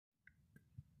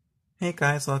Hey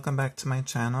guys, welcome back to my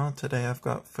channel. Today I've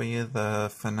got for you the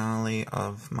finale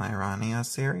of my RaNia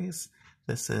series.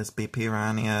 This is BP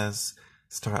RaNia's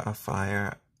Start a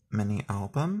Fire mini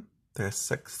album. Their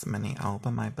 6th mini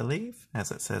album, I believe, as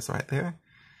it says right there.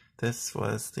 This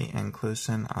was the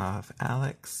inclusion of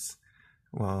Alex,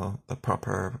 well, the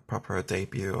proper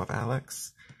debut of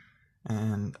Alex,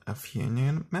 and a few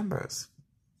new members.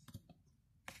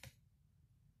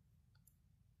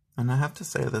 And I have to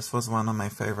say, this was one of my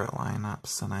favorite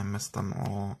lineups, and I missed them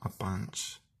all a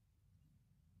bunch.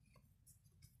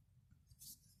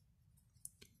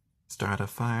 Start a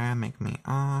Fire, Make Me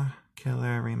Ah,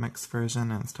 Killer remix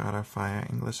version, and Start a Fire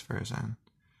English version.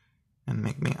 And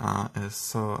Make Me Ah is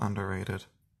so underrated.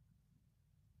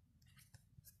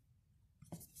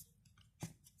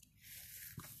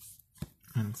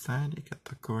 Inside, you get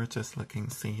the gorgeous looking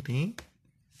CD.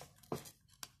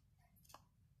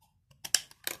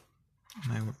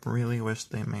 I really wish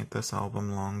they made this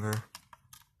album longer,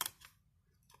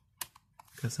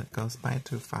 because it goes by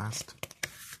too fast.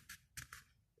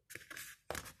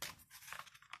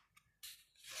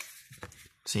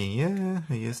 Jieun,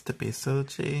 who used to be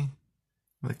Soji,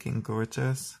 looking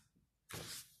gorgeous.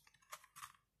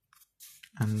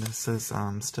 And this is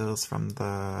stills from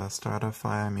the Start a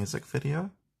Fire music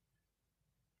video.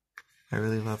 I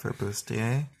really love her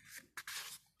bustier.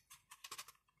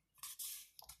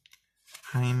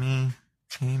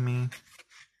 Amy,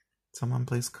 someone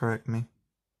please correct me.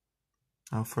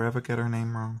 I'll forever get her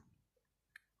name wrong.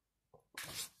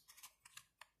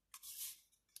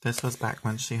 This was back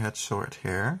when she had short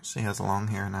hair. She has long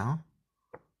hair now.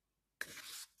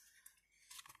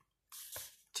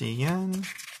 Jieun.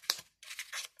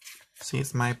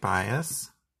 She's my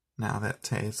bias now that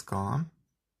Tae's gone.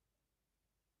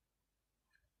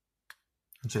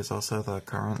 And she's also the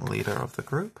current leader of the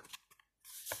group.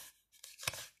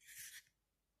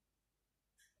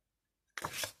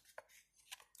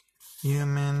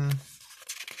 Yumin,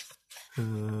 who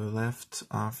left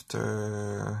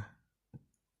after...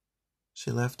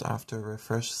 She left after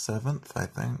Refresh 7th, I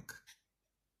think,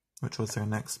 which was her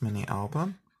next mini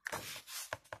album.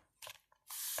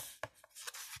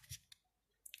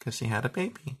 Because she had a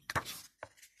baby.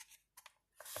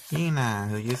 Yina,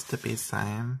 who used to be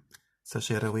Saem, so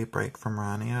she had a wee break from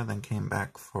RaNia, then came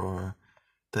back for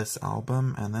this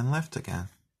album, and then left again.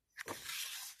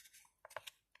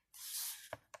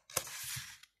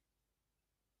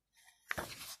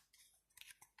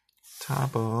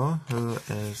 Ttabo, who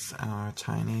is our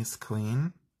Chinese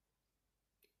queen.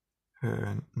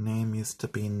 Her name used to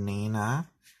be Yina,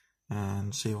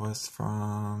 and she was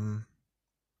from...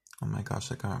 Oh my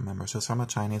gosh, I can't remember. She was from a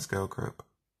Chinese girl group.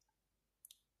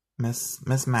 Miss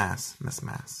Mass.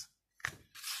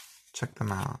 Check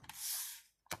them out.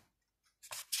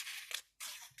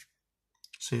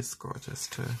 She's gorgeous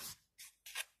too.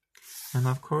 And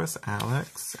of course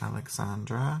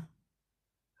Alexandra,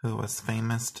 who was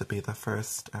famous to be the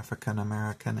first African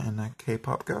American in a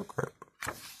K-pop girl group.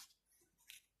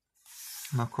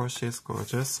 And of course she's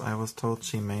gorgeous. I was told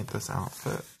she made this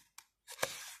outfit.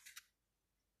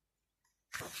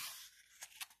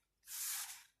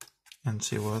 And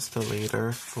she was the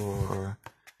leader for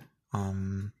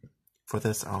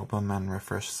this album and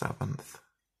Refresh 7th.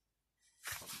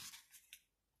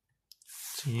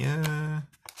 Jieun,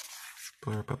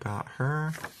 blurb about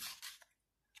her.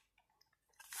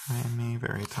 Amy,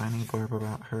 very tiny blurb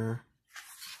about her.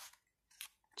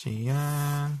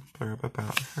 Jieun, blurb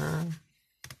about her.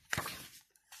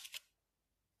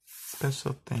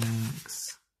 Special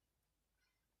thanks.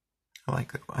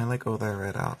 I like all their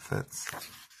red outfits.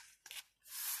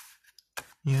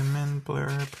 Yumin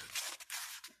blurb.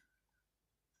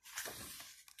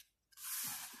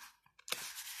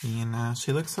 Yina,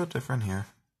 she looks so different here.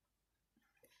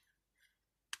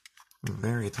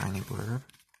 Very tiny blurb.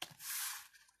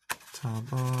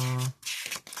 Ttabo,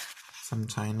 some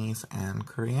Chinese and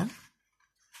Korean,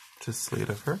 which is sweet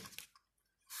of her.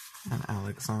 And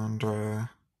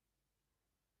Alexandra,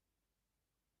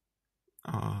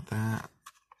 that,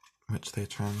 which they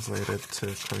translated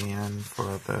to Korean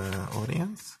for the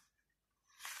audience.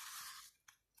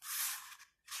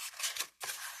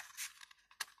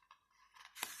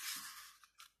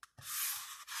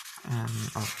 And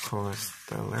of course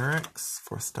the lyrics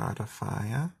for Start a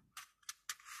Fire.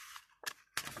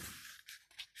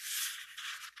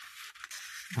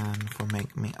 And for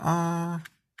Make Me Ah,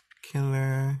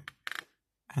 Killer,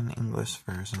 and English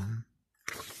version.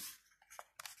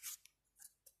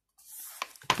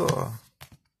 Cool.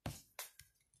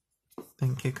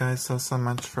 Thank you guys so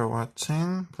much for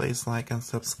watching. Please like and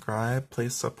subscribe.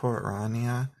 Please support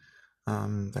RaNia.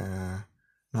 They're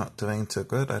not doing too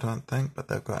good, I don't think, but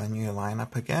they've got a new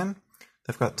lineup again.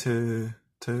 They've got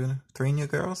three new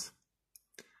girls.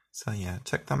 So yeah,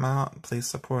 check them out. Please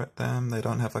support them. They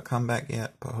don't have a comeback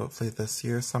yet, but hopefully this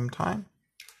year sometime.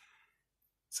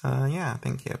 So yeah,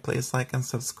 thank you. Please like and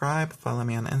subscribe. Follow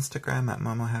me on Instagram at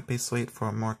MomoHappySweet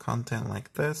for more content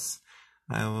like this.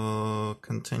 I will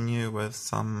continue with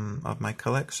some of my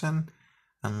collection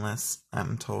unless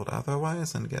I'm told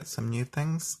otherwise and get some new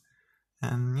things.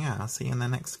 And yeah, I'll see you in the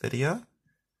next video.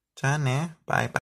 Ja ne, bye bye.